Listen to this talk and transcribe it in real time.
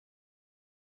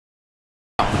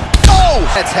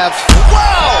Let's have.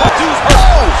 Wow!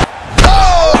 Oh!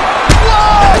 Oh!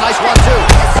 Whoa! Nice 1-2.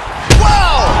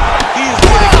 Wow! He's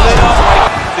getting lit up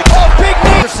like. Oh, big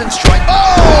knee! Anderson strike.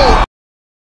 Oh!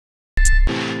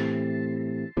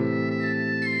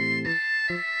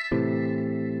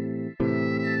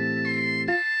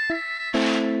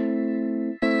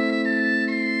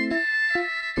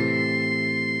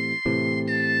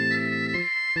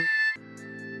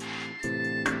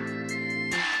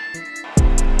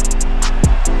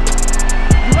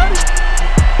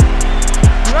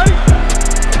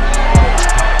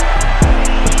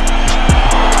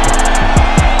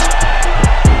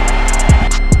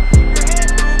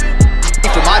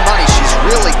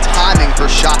 Her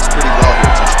shots pretty well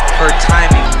here tonight. Her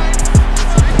timing.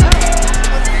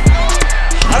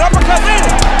 An uppercut in.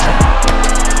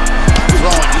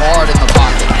 Throwing hard in the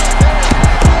pocket.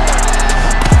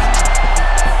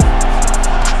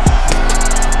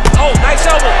 Oh, nice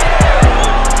elbow.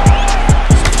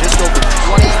 Just over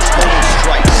 20 total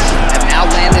strikes have now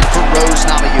landed for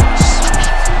Nurmagomedov.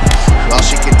 Well,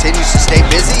 she continues to stay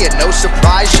busy, and no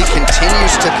surprise, she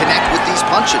continues to connect with these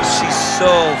punches. She's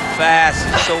so fast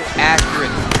and so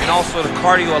accurate, and also the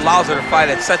cardio allows her to fight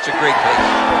at such a great pace.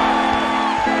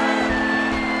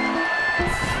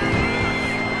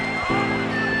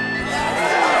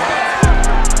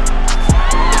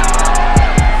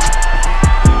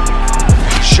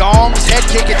 Shong's head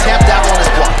kick attempt, that one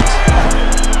is blocked.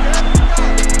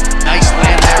 Nice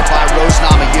land there by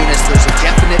Nurmagomedov. There's a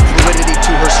definite fluidity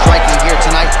to her striking here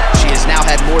tonight. She has now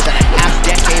had more than a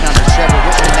half-decade under Trevor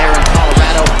Whitman there in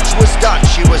Colorado. She was done.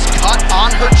 She was cut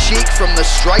on her cheek from the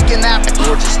strike in that. A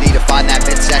gorgeous knee to find that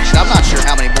midsection. I'm not sure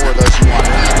how many more of those you want.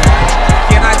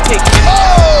 Can I take it?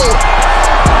 Oh!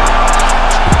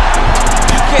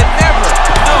 You can never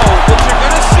know what you're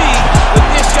going to see with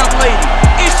this young lady.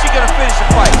 Is she going to finish the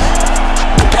fight?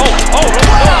 Oh, oh.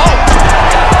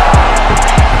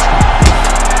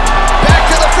 Back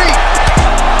to the feet.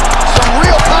 Some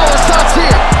real power shots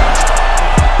here.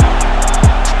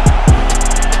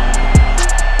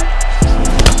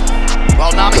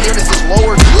 Well, Nurmagomedov is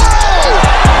lowered. Whoa!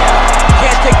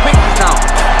 Can't take pictures now.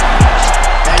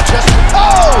 And just,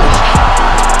 oh!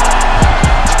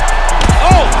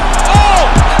 Oh!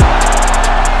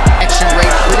 Action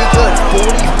rate pretty good.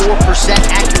 44%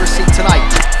 accuracy tonight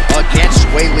against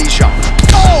Weili Zhang.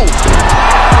 Oh!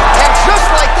 And just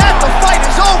like that, the fight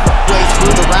is over. Way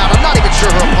through the round. I'm not even sure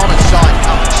her opponent saw it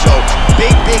coming. So,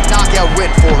 big knockout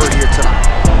win for her here tonight.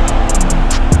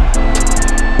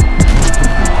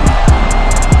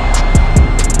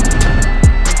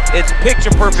 It's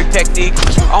picture-perfect technique,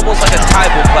 almost like a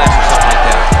Taibo class or something like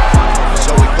that.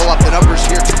 So we pull up the numbers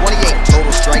here. 28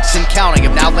 total strikes and counting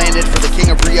have now landed for the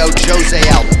King of Rio, Jose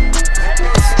Aldo.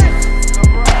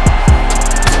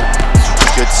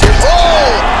 Good series.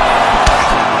 Oh,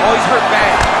 he's hurt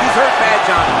bad. He's hurt bad,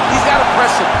 John. He's got to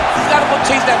press him. He's got to go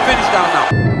chase that finish down now.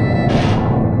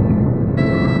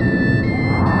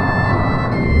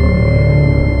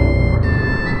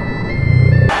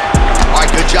 All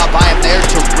right, good job by him there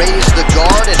to raise the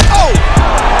guard and oh!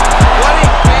 What a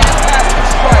fantastic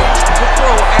strike to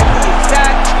throw at the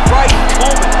exact right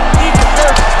moment. He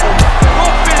deserves this moment. Go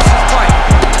finish this fight.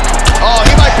 Oh,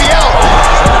 he might be out.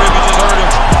 He just hurt him.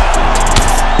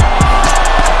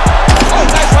 Oh,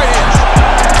 nice right hand.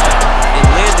 And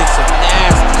landed some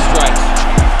nasty strikes.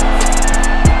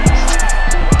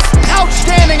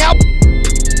 Outstanding out.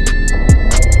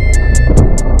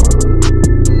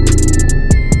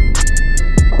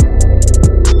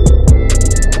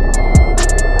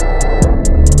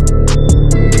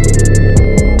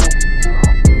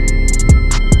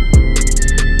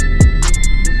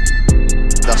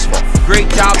 Thus far. Great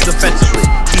job defensively.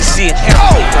 He's seeing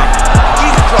everything coming.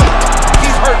 He's in trouble.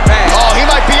 He's hurt bad. Oh, he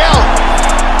might be out.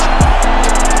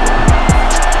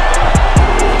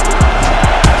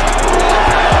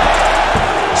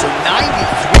 So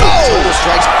 93 total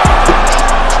strikes.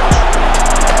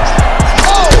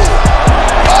 Oh!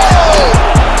 Oh!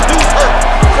 Dude's hurt.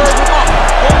 Serve him up.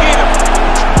 Go get him.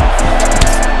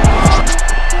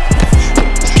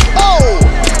 Oh!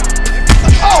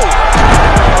 Oh!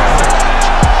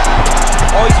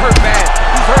 Oh, he's hurt bad.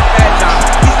 He's hurt bad, John.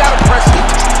 He's got to press him.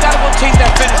 He's got to go chase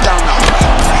that finish down now.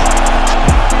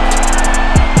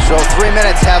 So 3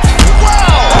 minutes have.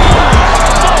 Wow!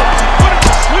 Put him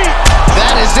to sleep.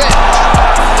 That is it.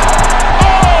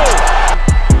 Oh!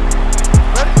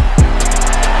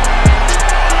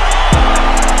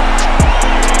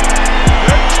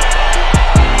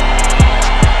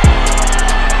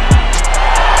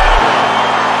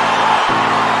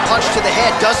 Punch to the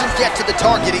head doesn't get to the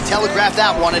target. He telegraphed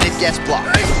that one and it gets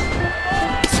blocked.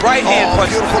 Right hand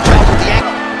punch. Beautiful job with the angle.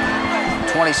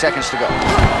 20 seconds to go.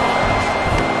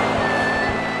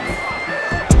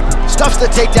 Stuffs the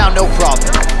takedown, no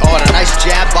problem. Oh, and a nice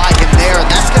jab by him there, and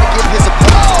that's going to give his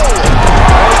opponent. Oh!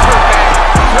 He's hurt bad.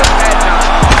 He's hurt bad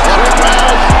now.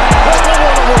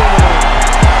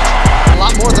 A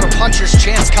lot more than a puncher's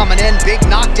chance coming in. Big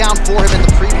knockdown for him in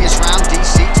the previous round.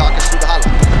 DC, talk us through the highlight.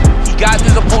 He got in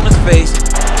his opponent's face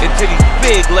into these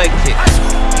big leg kicks.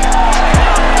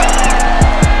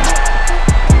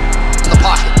 In the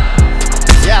pocket.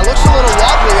 Yeah, looks a little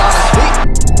wobbly on his feet.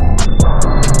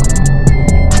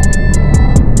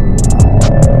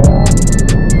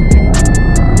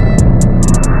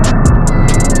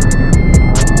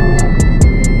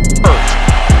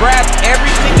 Grab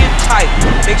everything in tight.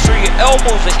 Make sure your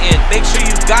elbows are in. Make sure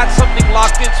you've got something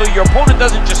locked in so your opponent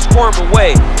doesn't just squirm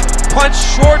away. Punch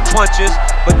short punches,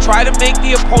 but try to make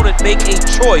the opponent make a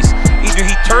choice. Either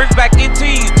he turns back into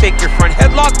you, you take your front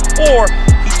headlock, or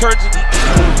he turns into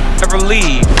never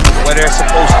leave where they're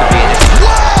supposed to be.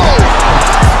 Whoa!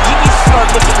 He needs to start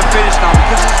looking to finish now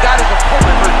because he's got his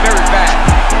opponent hurt very bad.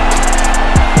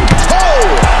 Oh!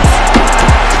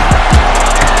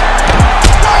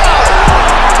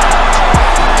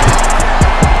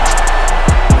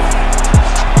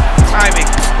 Timing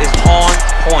is on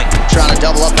point. Trying to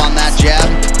double up on that jab.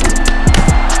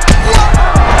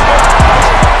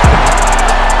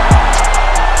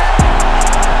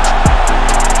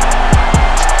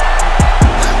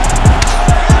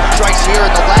 Strikes here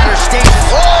in the latter stages.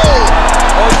 Oh!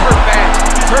 Oh, he's hurt bad.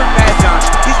 He's hurt bad, John.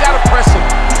 He's got to press him.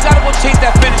 He's got to go chase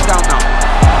that finish down now.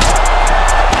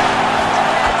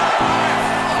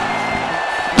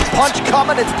 Punch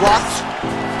coming, it's blocked.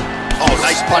 Oh,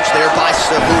 nice punch there by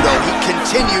Cejudo. He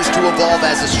continues to evolve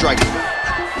as a striker.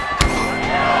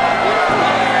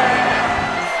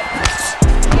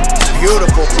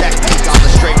 Beautiful technique on the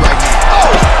straight right hand.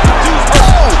 Oh!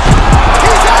 Oh!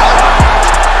 He's out!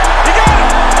 He got him!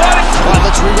 All right,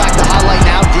 let's re-rack the highlight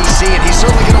now, DC, and he's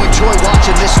certainly going to enjoy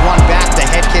watching this one back. The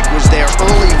head kick was there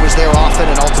early, it was there often,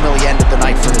 and ultimately ended the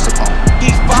night for his opponent.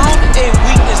 He found a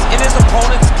weakness in his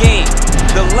opponent's game.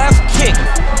 The left kick.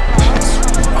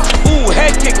 Ooh,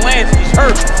 head kick lands, he's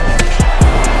hurt.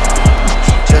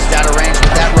 Just out of range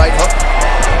with that right hook.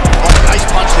 Oh, nice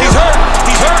punch there. He's hurt,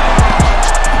 he's hurt.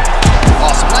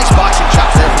 Awesome, nice boxing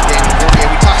chops there from Daniel Cormier.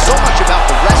 We talk so much about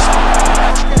the wrestling.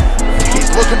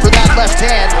 He's looking for that left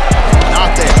hand.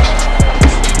 Not there.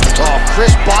 Oh,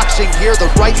 crisp boxing here. The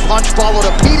right punch followed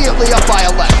immediately up by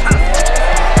a left.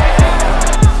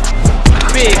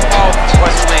 Big off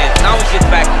punch lands. Now he gets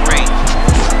back in range.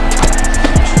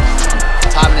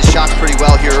 Timing his shots pretty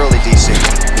well here early, DC.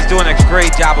 He's doing a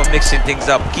great job of mixing things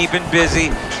up, keeping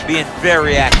busy, being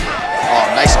very active. Oh,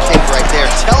 nice kick right there.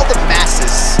 Tell the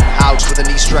masses how with a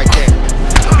knee strike there.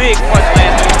 Big punch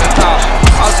lands on the top.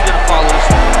 How's he gonna follow this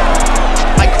one?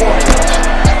 By Cormier.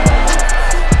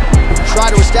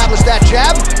 Try to establish that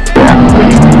jab.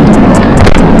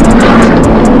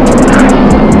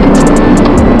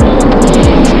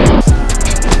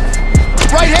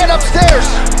 Right hand upstairs.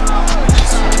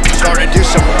 Starting to do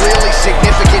some really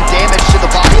significant damage to the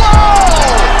body.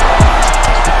 Whoa!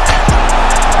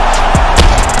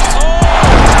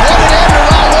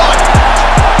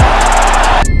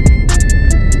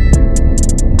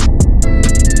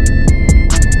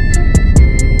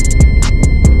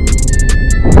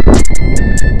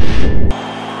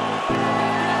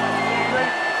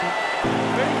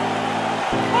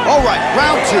 All right,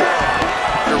 round two.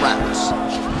 Rounds.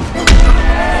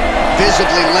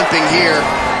 Visibly limping here.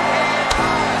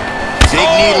 Big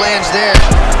knee lands there.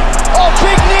 Oh,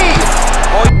 big knee!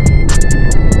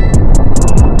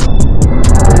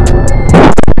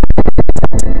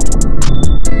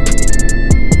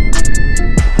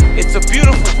 It's a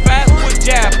beautiful fast foot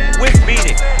jab with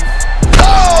meaning.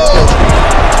 Oh!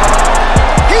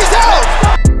 He's out!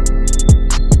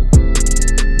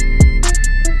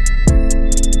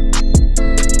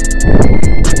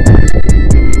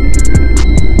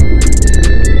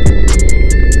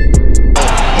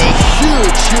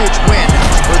 Huge win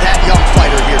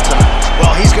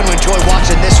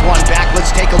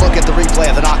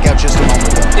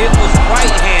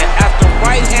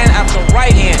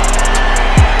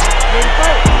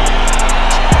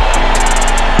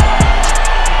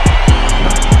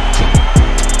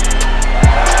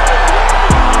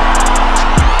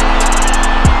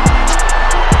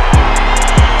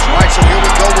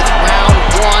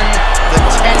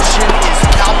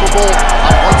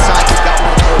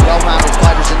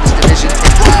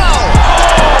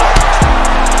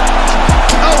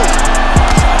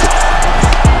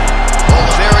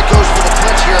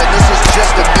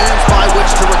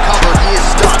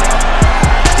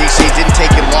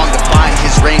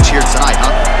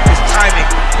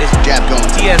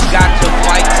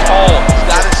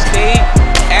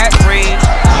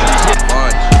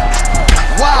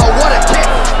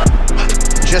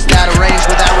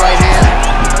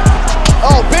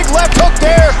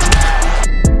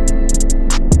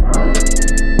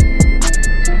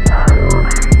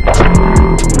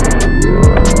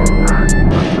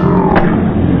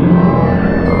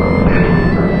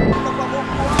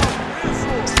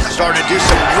do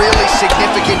some really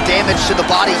significant damage to the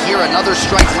body here. Another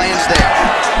strike lands there.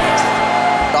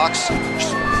 Docs.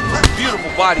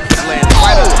 Beautiful body kick landed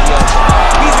right on the other.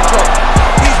 He's in trouble.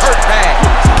 He's hurt bad.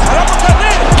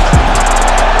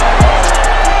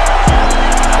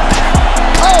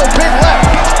 Oh, big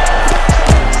left.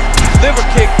 Liver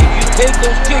kick. If you take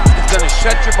those kicks, it's gonna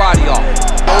shut your body off.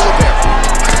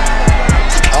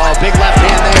 Oh, big left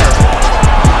hand there.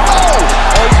 Oh,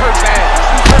 he's hurt bad.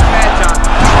 He's hurt bad, John.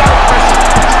 He's gotta press it.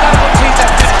 He's gotta go chase that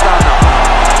finish down now.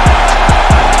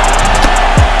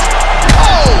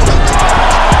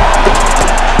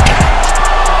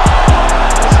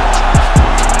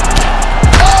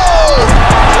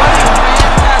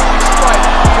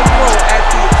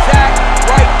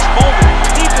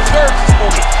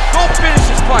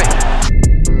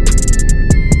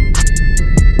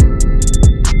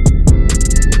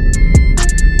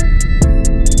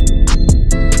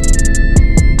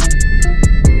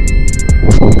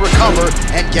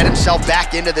 Get himself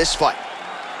back into this fight.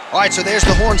 All right, so there's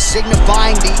the horn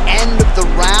signifying the end of the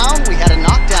round. We had a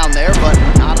knockdown there, but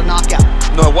not a knockout.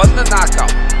 No, it wasn't a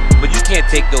knockout, but you can't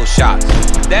take those shots.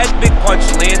 That big punch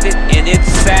landed, and it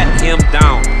sat him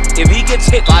down. If he gets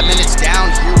hit... 5 minutes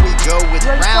down, here we go with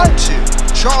round 2.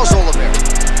 Charles Oliveira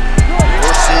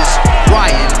versus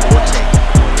Brian Ortega.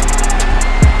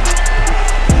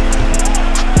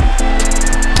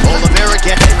 Oliveira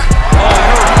gets it.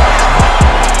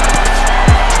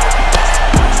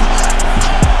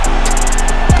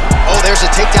 There's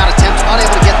a takedown attempt,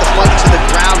 unable to get the fight to the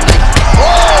ground. Oh!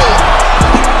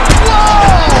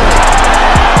 Whoa!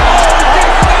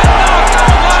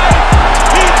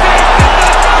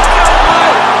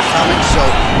 Coming, so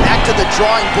back to the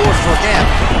drawing board for him,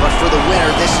 but for the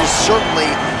winner, this is certainly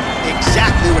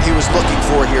exactly what he was looking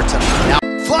for here tonight. Now,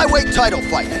 flyweight title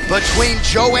fight between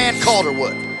Joanne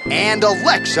Calderwood and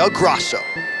Alexa Grasso.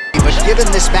 But given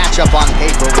this matchup on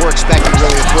paper, we're expecting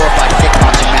really a glorified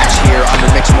kickboxing match here under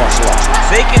mixed martial arts.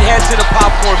 They can head to the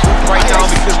popcorn booth right now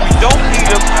because we don't need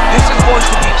them. This is going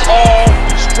to be all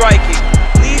striking.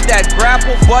 Leave that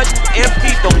grapple button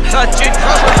empty. Don't touch it.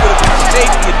 Cover it with a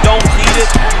mistake. You don't need it.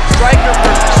 Striker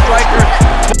versus striker.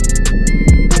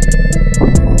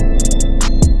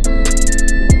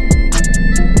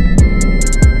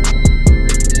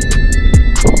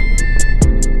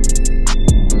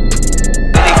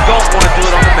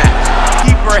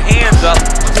 Hands up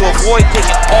to avoid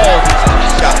taking all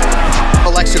these shots.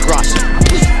 Alexa Grasso.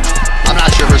 I'm not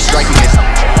sure her striking is.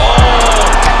 Oh,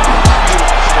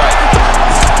 beautiful strike.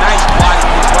 Nice body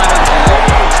kick right on the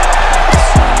elbow.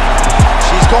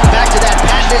 She's going back to that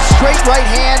patented straight right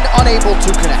hand, unable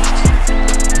to connect.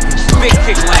 Big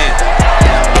kick land.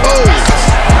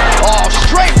 Oh,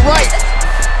 straight right.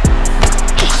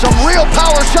 Some real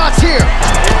power shots here.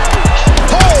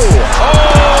 Wow.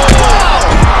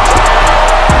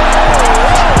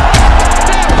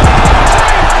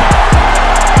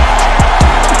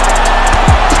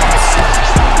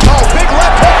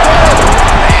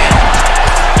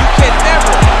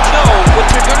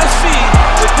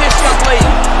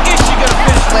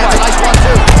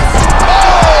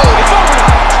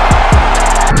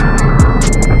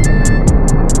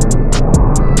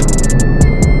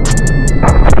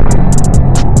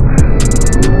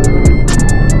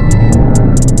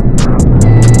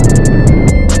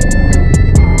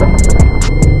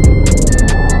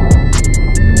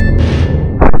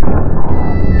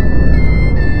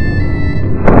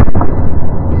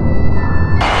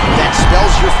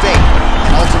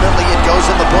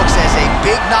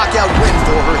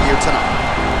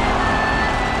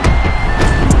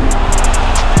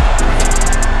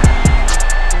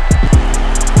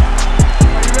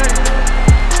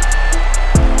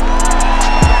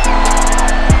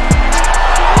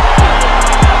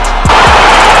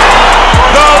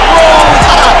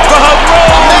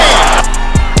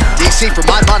 For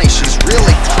my money, she's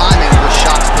really timing her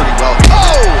shots pretty well.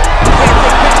 Oh! You can't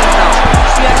take pictures now.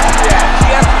 She has to react.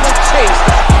 She has to go chase.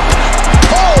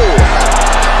 Oh!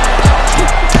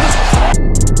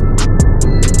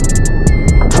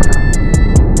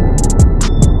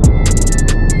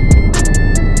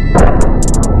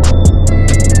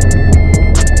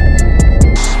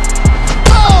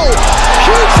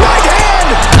 Huge right hand!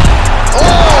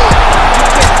 Oh! You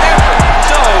can never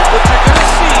know what you're going to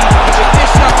see with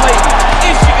this young lady.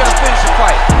 Is she going to finish the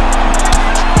fight?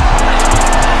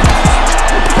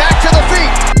 Back to the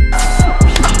feet.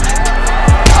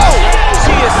 Oh!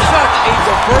 She is such a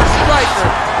reverse striker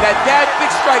that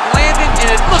big strike landed, and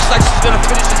it looks like she's going to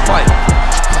finish this fight.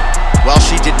 Well,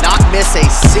 she did not miss a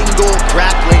single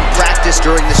grappling practice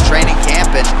during this training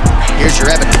camp, and here's your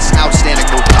evidence. Outstanding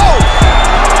move. Oh!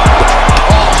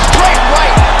 Oh, straight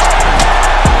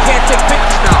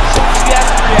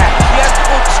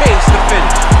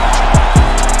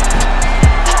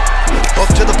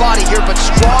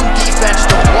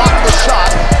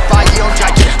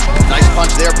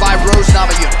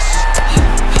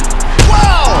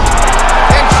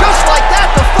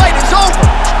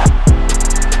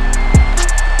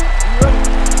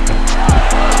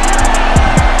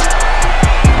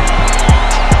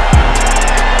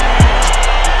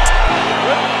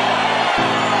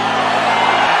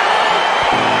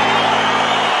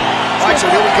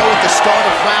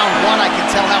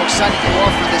decided to go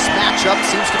off for this matchup.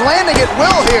 Seems to be landing at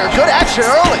will here. Good action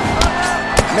early.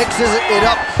 Mixes it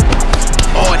up.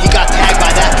 Oh, and he got tagged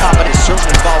by that top, but has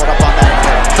certainly followed up on that.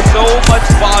 So much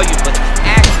volume, but the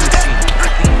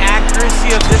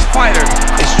accuracy of this fighter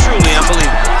is truly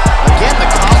unbelievable. Again, the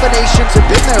combinations have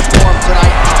been there for him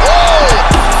tonight. Oh!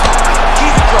 He's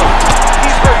in trouble.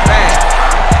 He's hurt bad.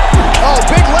 Oh,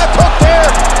 big left hook there.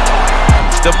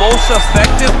 The most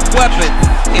effective weapon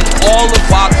in all of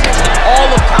boxing, in all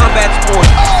of combat sports.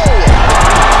 Oh!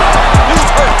 He's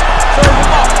hurt. Serve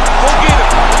him up. Go get him.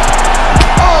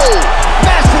 Oh!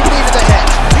 Massive knee to the head.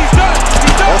 He's done.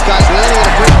 He's done. Both guys landing in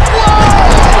a great... Whoa!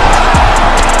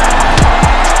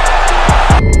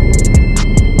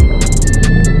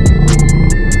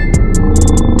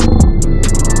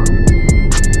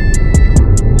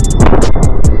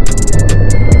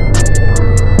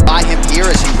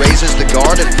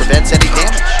 Guard and prevents any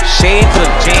damage. Shades of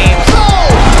James.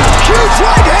 Oh! Huge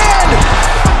right hand!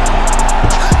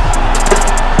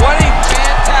 What a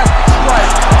fantastic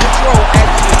strike to throw at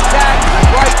the exact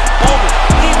right moment.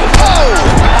 He was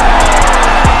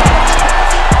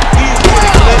He's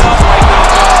getting lit up right now.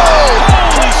 Oh!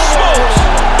 Holy smokes!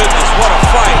 Goodness, what a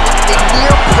fight. A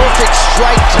near perfect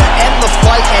strike to end the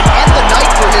fight and end the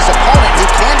night for his opponent, who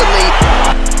candidly...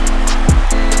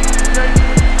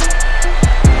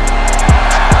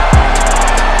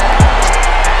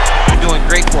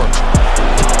 Great work.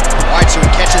 All right, so he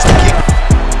catches the kick.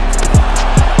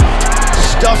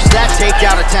 Stuffs that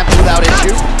takedown attempt without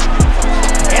issue.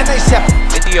 And they separate.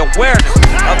 And the awareness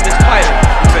of this fighter.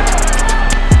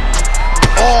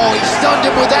 Oh, he stunned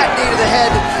him with that knee to the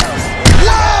head.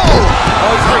 Whoa!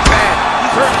 Oh, he's hurt bad.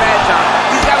 He's hurt bad, John.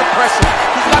 He's got to press him.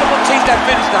 He's got to go chase that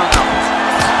finish down now.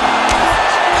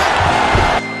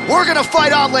 We're going to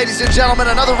fight on, ladies and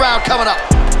gentlemen. Another round coming up.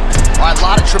 All right, a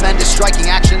lot of tremendous striking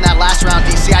action in that last round,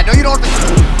 DC. I know you don't...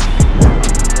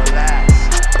 Relax.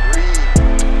 Breathe.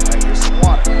 All right, here's some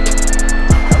water.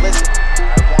 Now listen,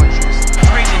 I want you to...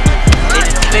 If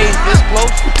it stays this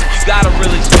close, you got to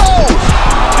really... Oh!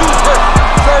 Dude's hurt.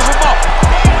 Serve him up.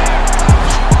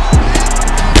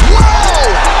 Whoa!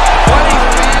 What a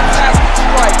fantastic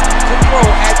strike to throw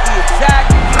at the exact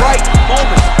right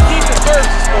moment. He deserves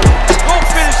this moment. Go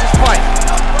finish this fight.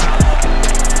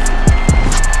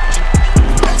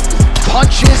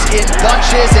 Punches in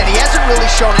bunches, and he hasn't really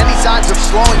shown any signs of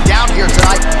slowing down here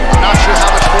tonight. I'm not sure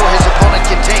how much more his opponent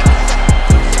can take.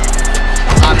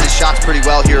 Timing his shots pretty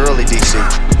well here early, DC.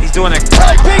 He's doing a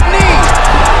oh, big knee!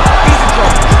 He's in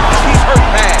trouble. He's hurt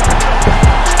bad.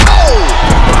 Oh!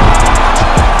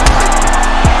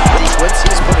 Once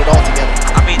he's put it all together.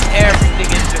 I mean,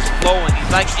 everything is just flowing.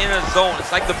 He's like in a zone.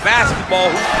 It's like the basketball.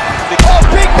 Oh,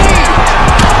 big knee!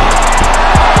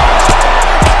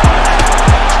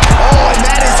 Oh, and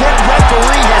that is it.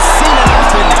 Referee has seen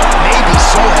enough, and maybe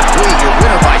so have we. Your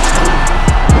winner by...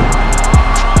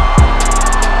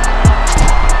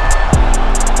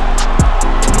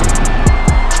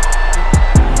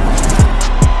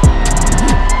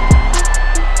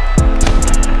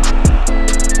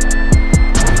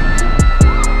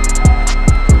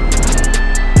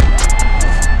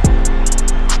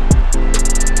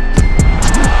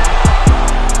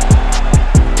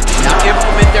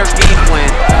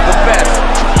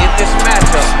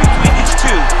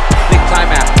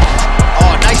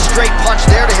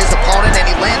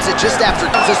 just after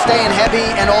staying heavy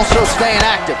and also staying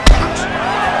active.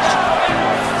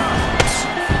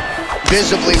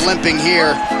 Visibly limping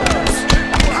here.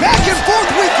 Back and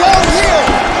forth we go here.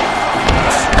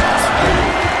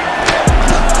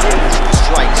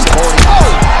 Strikes. Oh!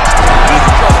 He's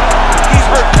in trouble. He's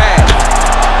hurt bad.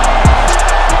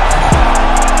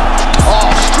 Oh,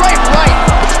 straight right.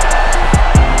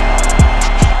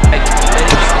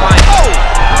 Oh!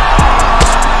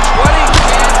 What a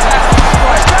fantastic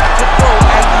strike to throw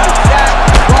at the exact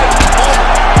right moment.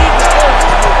 He deserves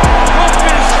it. Go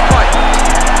finish the fight.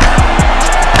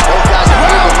 Both guys are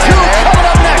round two coming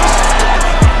up next.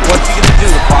 What's he gonna do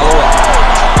to follow up?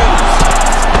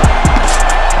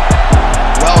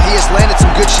 Well, he has landed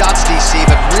some good shots, DC,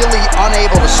 but really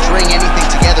unable to string anything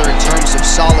together in terms of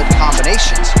solid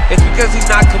combinations. It's because he's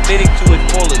not committing to it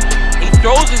fully. He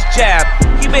throws his jab.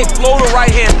 He may float a right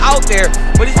hand out there,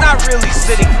 but he's not really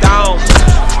sitting down.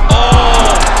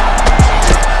 Oh!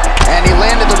 And he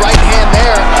landed the right hand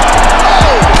there.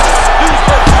 Oh! Dude's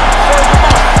hurt. Serve him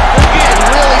up. And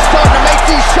really starting to make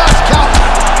these shots count.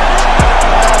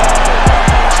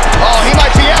 Oh, he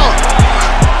might be out.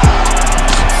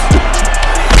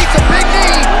 It's a big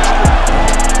knee.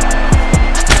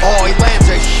 Oh, he lands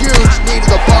a huge knee to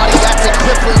the body. That's a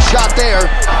crippling shot there.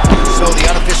 So the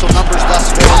unofficial numbers thus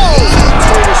far, 8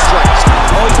 total strikes.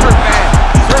 Oh, he's hurt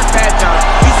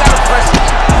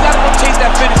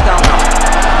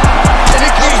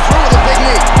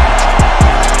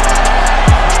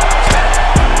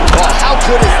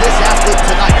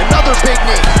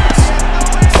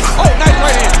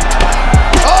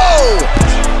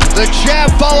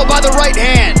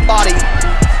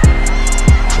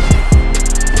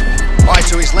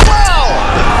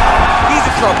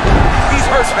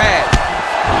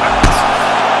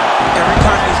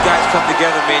come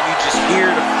together, man. You just hear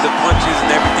the punches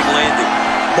and everything landing.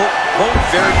 Both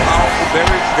very powerful,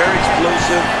 very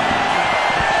explosive.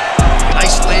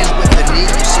 Nice lands with the knee.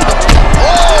 You see the...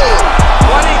 Oh!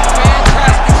 What a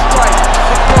fantastic strike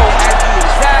to throw at the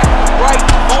exact right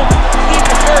moment. He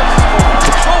deserves this moment.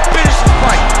 Go finish the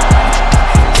fight.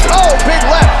 Oh, big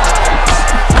left.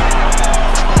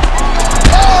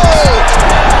 Oh!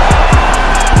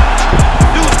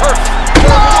 Dude's hurt.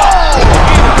 Oh!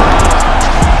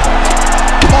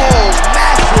 Oh,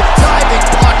 massive diving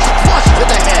punch, flush to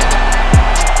the head.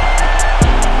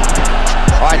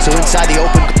 All right, so inside the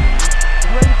open.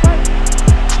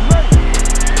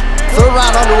 Third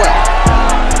round underway.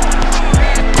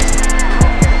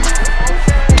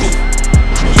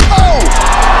 Oh!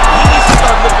 He needs to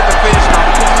start looking to finish now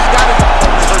because he's got his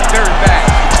opponent hurt very bad.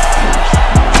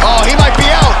 Oh, he might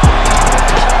be out.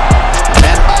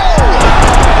 And oh!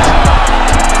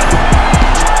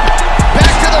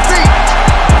 Back to the feet.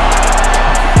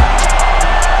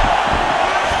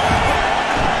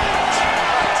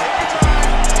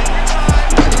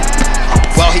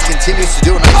 Well, he continues to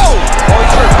do it. Oh! Oh,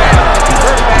 he's hurt bad. He's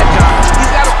hurt bad, John.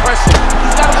 He's got to press him.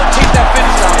 He's got to go take that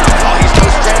finish out. Oh, he's no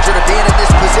stranger to being in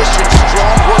this position.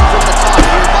 Strong work from the top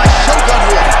here by Shogun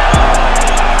Hood.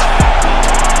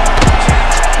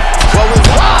 Well,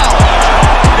 wow!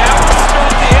 Now he's going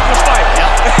to end the fight.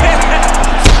 Yep.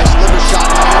 Nice liver shot.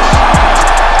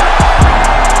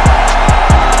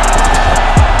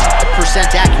 Percent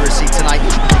accuracy tonight.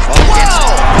 Oh,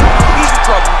 wow! He's in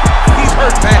trouble. He's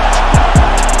hurt bad.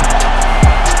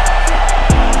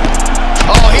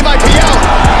 Oh, he might be out.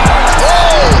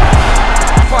 Oh!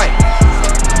 Fight.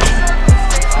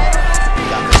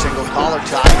 Got the single collar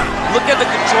tie. Look at the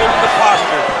control of the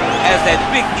posture as that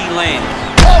big knee lands.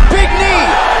 Oh, big knee!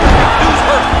 Dude's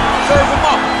hurt. Serve him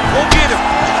up. Go get him.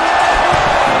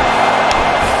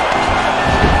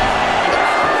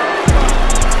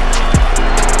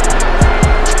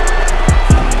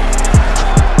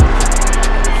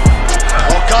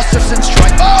 Oh, Gustafsson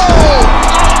strike. Oh!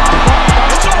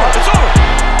 It's over. It's over.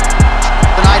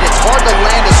 Tonight, it's hard to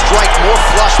land a strike more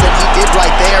flush than he did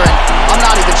right there, and I'm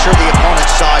not even sure the opponent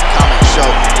saw it coming, so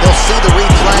he'll see the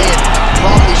replay and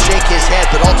probably shake his head,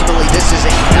 but ultimately